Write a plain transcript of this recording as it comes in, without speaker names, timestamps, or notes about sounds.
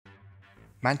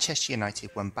Manchester United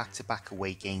won back-to-back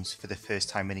away games for the first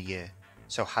time in a year,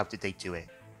 so how did they do it?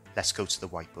 Let's go to the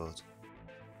whiteboard.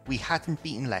 We hadn't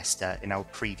beaten Leicester in our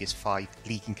previous 5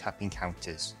 League and Cup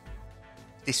encounters.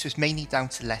 This was mainly down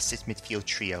to Leicester's midfield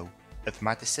trio of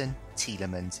Maddison,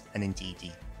 Tielemans and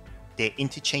Ndidi. Their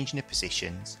interchanging of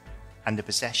positions and the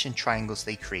possession triangles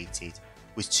they created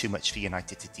was too much for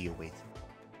United to deal with.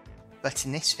 But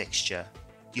in this fixture,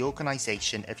 the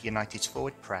organisation of United's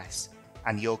forward press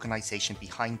and the organisation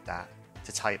behind that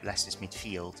to tie up Leicester's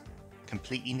midfield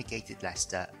completely negated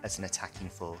Leicester as an attacking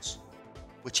force.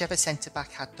 Whichever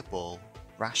centre-back had the ball,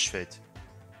 Rashford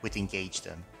would engage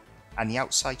them, and the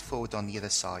outside forward on the other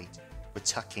side would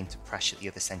tuck in to pressure the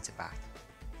other centre-back,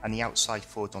 and the outside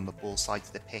forward on the ball side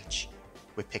of the pitch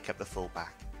would pick up the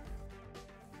full-back.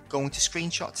 Going to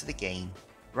screenshot to the game,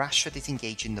 Rashford is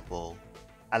engaging the ball,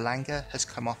 Alanga has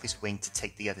come off his wing to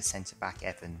take the other centre-back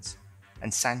Evans,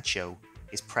 and Sancho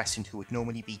is pressing who would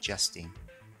normally be Justin,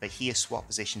 but he has swapped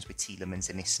positions with Tielemans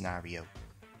in this scenario,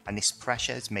 and this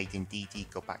pressure has made Ndidi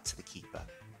go back to the keeper.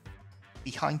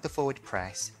 Behind the forward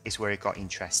press is where it got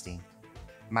interesting.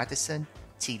 Maddison,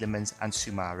 Tielemans and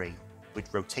Soumare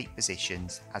would rotate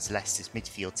positions as Leicester's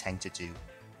midfield tend to do,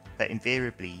 but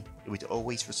invariably it would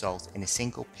always result in a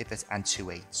single pivot and 2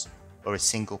 8s, or a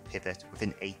single pivot with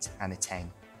an 8 and a 10.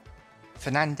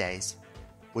 Fernandes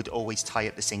would always tie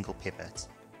up the single pivot,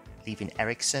 leaving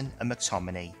Eriksen and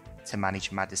McTominay to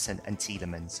manage Maddison and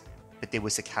Tielemans, but there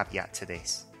was a caveat to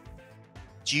this.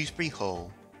 Dewsbury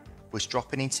Hall was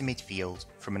dropping into midfield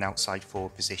from an outside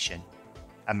forward position,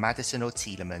 and Maddison or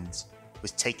Tielemans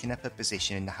was taking up a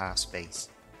position in the half space,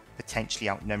 potentially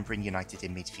outnumbering United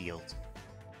in midfield.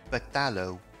 But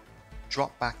Dalot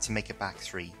dropped back to make a back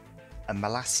 3, and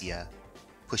Malacia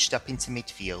pushed up into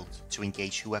midfield to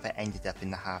engage whoever ended up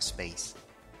in the half space,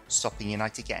 stopping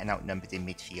United getting outnumbered in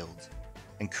midfield,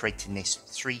 and creating this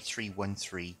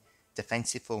 3-3-1-3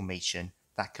 defensive formation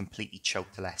that completely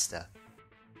choked Leicester.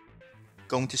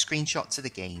 Going to screenshot to the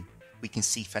game, we can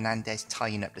see Fernandes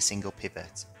tying up the single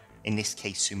pivot, in this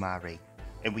case Soumare,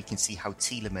 and we can see how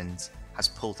Tielemans has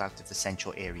pulled out of the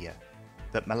central area,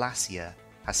 but Malacia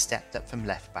has stepped up from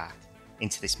left back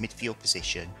into this midfield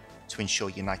position to ensure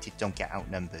United don't get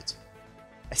outnumbered.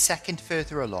 A second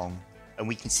further along, and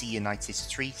we can see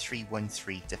United's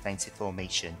 3-3-1-3 defensive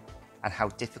formation and how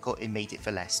difficult it made it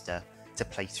for Leicester to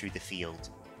play through the field.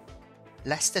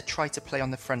 Leicester tried to play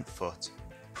on the front foot,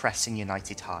 pressing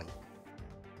United high.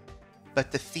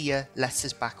 But the fear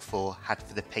Leicester's back 4 had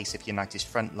for the pace of United's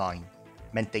front line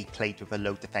meant they played with a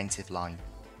low defensive line,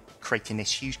 creating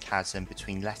this huge chasm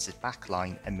between Leicester's back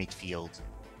line and midfield,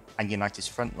 and United's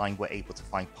front line were able to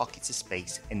find pockets of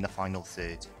space in the final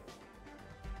third.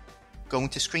 Going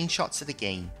to screenshots of the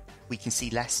game, we can see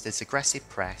Leicester's aggressive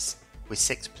press with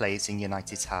 6 players in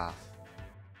United's half.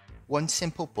 One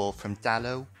simple ball from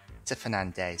Dalot to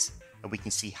Fernandes, and we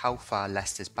can see how far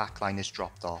Leicester's backline has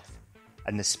dropped off,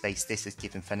 and the space this has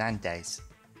given Fernandes,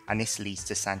 and this leads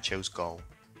to Sancho's goal.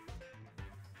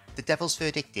 The Devils'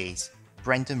 verdict is,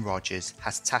 Brendan Rogers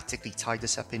has tactically tied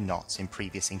us up in knots in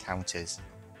previous encounters,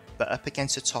 but up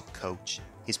against a top coach,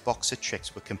 his boxer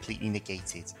tricks were completely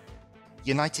negated.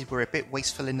 United were a bit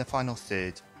wasteful in the final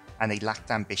third, and they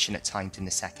lacked ambition at times in the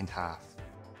second half.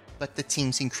 But the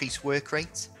team's increased work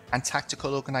rate and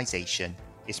tactical organisation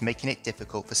is making it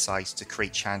difficult for sides to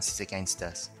create chances against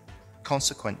us.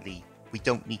 Consequently, we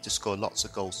don't need to score lots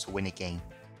of goals to win a game.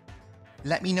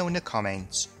 Let me know in the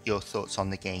comments your thoughts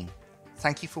on the game.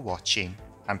 Thank you for watching,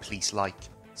 and please like,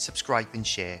 subscribe and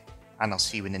share, and I'll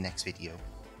see you in the next video.